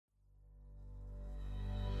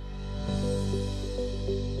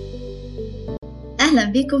أهلا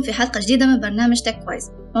بكم في حلقة جديدة من برنامج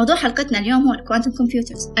Techwise. موضوع حلقتنا اليوم هو الكوانتم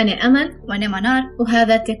كمبيوترز. أنا أمل وأنا منار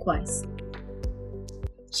وهذا Techwise.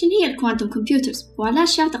 شنو هي الكوانتم كمبيوترز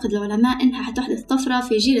وعلاش يعتقد العلماء إنها حتحدث طفرة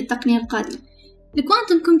في جيل التقنية القادم؟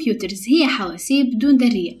 الكوانتم كمبيوترز هي حواسيب بدون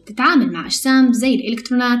ذرية تتعامل مع أجسام زي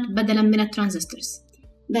الإلكترونات بدلاً من الترانزستورز.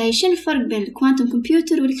 باي شنو الفرق بين الكوانتم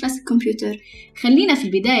كمبيوتر والكلاسيك كمبيوتر؟ خلينا في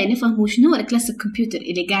البداية نفهم شنو هو الكلاسيك كمبيوتر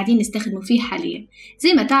اللي قاعدين نستخدمه فيه حاليا.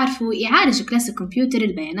 زي ما تعرفوا يعالج الكلاسيك كمبيوتر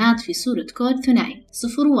البيانات في صورة كود ثنائي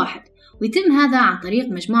 0 و1، ويتم هذا عن طريق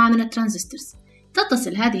مجموعة من الترانزستورز.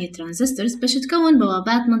 تتصل هذه الترانزستورز باش تكون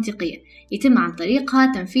بوابات منطقية يتم عن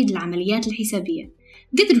طريقها تنفيذ العمليات الحسابية.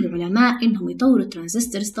 قدروا العلماء إنهم يطوروا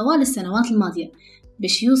الترانزستورز طوال السنوات الماضية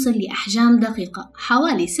باش يوصل لأحجام دقيقة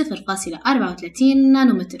حوالي 0.34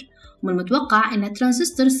 نانومتر، ومن المتوقع أن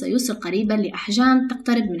الترانزستور سيوصل قريبا لأحجام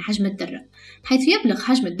تقترب من حجم الذرة، حيث يبلغ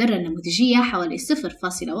حجم الذرة النموذجية حوالي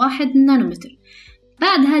 0.1 نانومتر.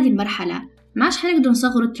 بعد هذه المرحلة معاش حنقدر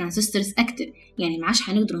نصغر الترانزستورز أكتر، يعني معاش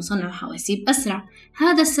حنقدر نصنع حواسيب أسرع.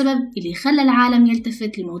 هذا السبب اللي خلى العالم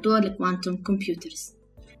يلتفت لموضوع الكوانتم كمبيوترز.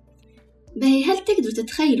 باهي هل تقدروا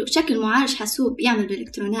تتخيلوا شكل معالج حاسوب يعمل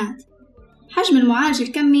بالإلكترونات؟ حجم المعالج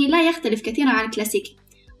الكمي لا يختلف كثيرا عن الكلاسيكي،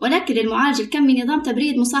 ولكن للمعالج الكمي نظام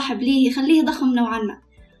تبريد مصاحب ليه يخليه ضخم نوعا ما.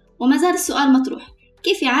 وما زال السؤال مطروح،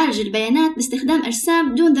 كيف يعالج البيانات باستخدام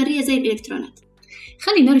أجسام بدون ذرية زي الإلكترونات؟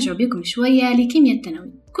 خلينا نرجع بكم شوية لكيمياء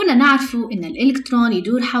التنويم. كنا نعرف أن الإلكترون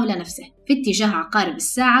يدور حول نفسه في اتجاه عقارب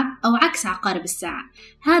الساعة أو عكس عقارب الساعة،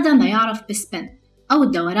 هذا ما يعرف بالسبين أو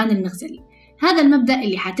الدوران المغزلي. هذا المبدأ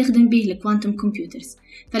اللي حتخدم به الكوانتم كمبيوترز.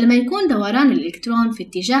 فلما يكون دوران الإلكترون في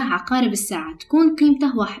اتجاه عقارب الساعة تكون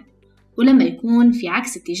قيمته 1، ولما يكون في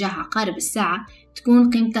عكس اتجاه عقارب الساعة تكون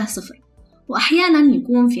قيمته 0، وأحيانا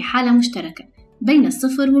يكون في حالة مشتركة بين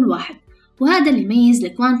 0 و1، وهذا اللي يميز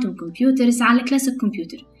الكوانتم كمبيوترز عن الكلاسيك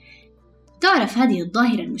كمبيوتر. تعرف هذه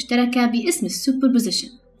الظاهرة المشتركة باسم السوبربوزيشن.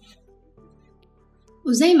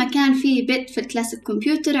 وزي ما كان في بت في الكلاسيك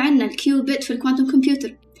كمبيوتر عندنا الكيو بت في الكوانتم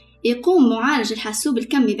كمبيوتر. يقوم معالج الحاسوب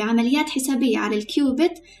الكمي بعمليات حسابية على الكيو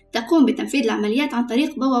بت تقوم بتنفيذ العمليات عن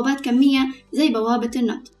طريق بوابات كمية زي بوابة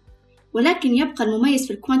النوت. ولكن يبقى المميز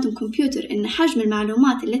في الكوانتم كمبيوتر إن حجم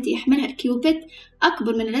المعلومات التي يحملها الكيو بت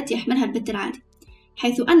أكبر من التي يحملها البت العادي،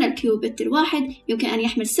 حيث أن الكيو بت الواحد يمكن أن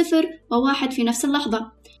يحمل 0 و1 في نفس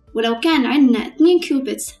اللحظة. ولو كان عندنا 2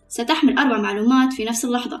 كيوبتس ستحمل 4 معلومات في نفس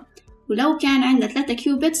اللحظة، ولو كان عندنا 3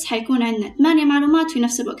 كيوبتس حيكون عندنا 8 معلومات في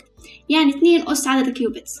نفس الوقت، يعني 2 أس عدد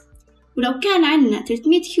الكيوبتس. ولو كان عندنا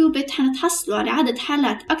 300 كيوبت حنتحصلوا على عدد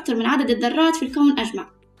حالات أكثر من عدد الذرات في الكون أجمع.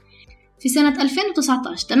 في سنة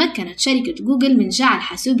 2019 تمكنت شركة جوجل من جعل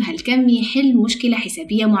حاسوبها الكمي يحل مشكلة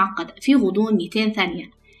حسابية معقدة في غضون 200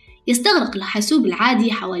 ثانية. يستغرق الحاسوب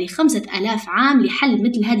العادي حوالي 5000 عام لحل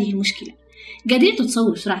مثل هذه المشكلة. قادرين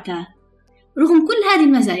تتصوروا سرعتها؟ رغم كل هذه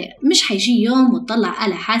المزايا مش حيجي يوم وتطلع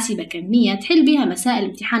آلة حاسبة كمية تحل بها مسائل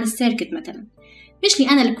امتحان السيركت مثلا. مش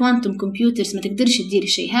لأن الكوانتم كمبيوترز ما تقدرش تدير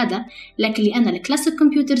الشيء هذا، لكن لأن الكلاسيك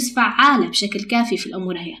كمبيوترز فعالة بشكل كافي في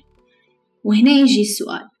الأمور هي. وهنا يجي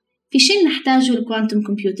السؤال، في شيء نحتاجه الكوانتم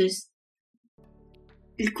كمبيوترز؟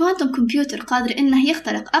 الكوانتم كمبيوتر قادر إنه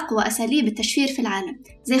يخترق أقوى أساليب التشفير في العالم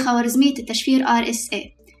زي خوارزمية التشفير RSA.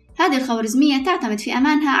 هذه الخوارزمية تعتمد في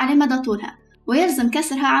أمانها على مدى طولها، ويلزم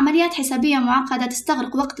كسرها عمليات حسابية معقدة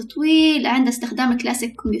تستغرق وقت طويل عند استخدام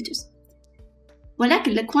الكلاسيك كمبيوترز.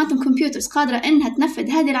 ولكن الكوانتم كمبيوترز قادرة إنها تنفذ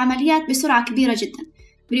هذه العمليات بسرعة كبيرة جدا،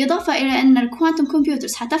 بالإضافة إلى أن الكوانتم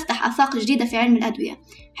كمبيوترز حتفتح آفاق جديدة في علم الأدوية،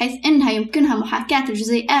 حيث إنها يمكنها محاكاة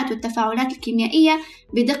الجزيئات والتفاعلات الكيميائية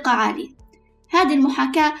بدقة عالية. هذه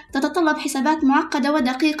المحاكاة تتطلب حسابات معقدة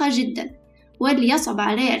ودقيقة جدا، واللي يصعب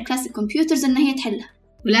عليها الكلاسيك كمبيوترز أن هي تحلها.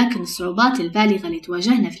 ولكن الصعوبات البالغة اللي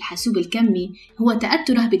تواجهنا في الحاسوب الكمي هو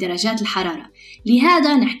تأثره بدرجات الحرارة،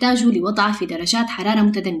 لهذا نحتاج لوضعه في درجات حرارة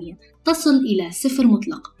متدنية تصل إلى 0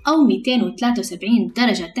 مطلق أو 273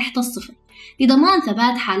 درجة تحت الصفر، لضمان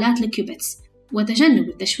ثبات حالات الكيوبتس وتجنب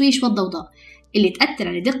التشويش والضوضاء اللي تأثر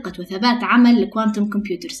على دقة وثبات عمل الكوانتم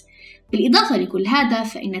كمبيوترز. بالإضافة لكل هذا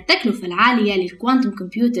فإن التكلفة العالية للكوانتم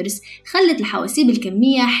كمبيوترز خلت الحواسيب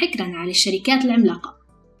الكمية حكرا على الشركات العملاقة.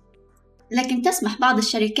 لكن تسمح بعض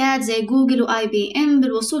الشركات زي جوجل وIBM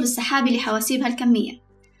بالوصول السحابي لحواسيبها الكمية،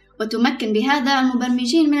 وتمكن بهذا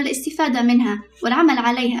المبرمجين من الاستفادة منها والعمل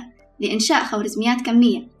عليها لإنشاء خوارزميات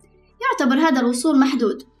كمية. يعتبر هذا الوصول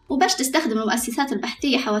محدود، وباش تستخدم المؤسسات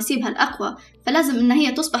البحثية حواسيبها الأقوى فلازم إن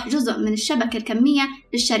هي تصبح جزء من الشبكة الكمية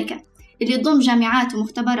للشركة اللي تضم جامعات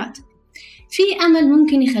ومختبرات. في أمل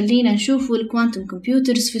ممكن يخلينا نشوف الكوانتم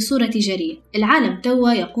كمبيوترز في صورة تجارية. العالم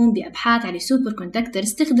توا يقوم بأبحاث على سوبر كوندكتر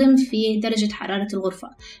تستخدم في درجة حرارة الغرفة.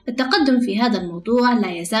 التقدم في هذا الموضوع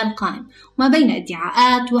لا يزال قائم، ما بين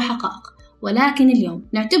ادعاءات وحقائق، ولكن اليوم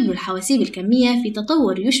نعتبر الحواسيب الكمية في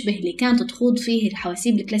تطور يشبه اللي كانت تخوض فيه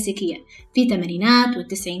الحواسيب الكلاسيكية في الثمانينات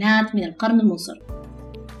والتسعينات من القرن المنصرم.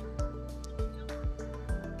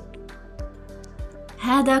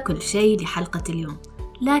 هذا كل شيء لحلقة اليوم،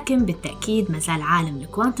 لكن بالتأكيد مازال عالم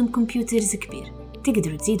الكوانتم كمبيوترز كبير،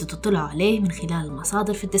 تقدروا تزيدوا تطلعوا عليه من خلال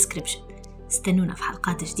المصادر في الديسكريبشن. استنونا في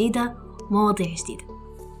حلقات جديدة ومواضيع جديدة.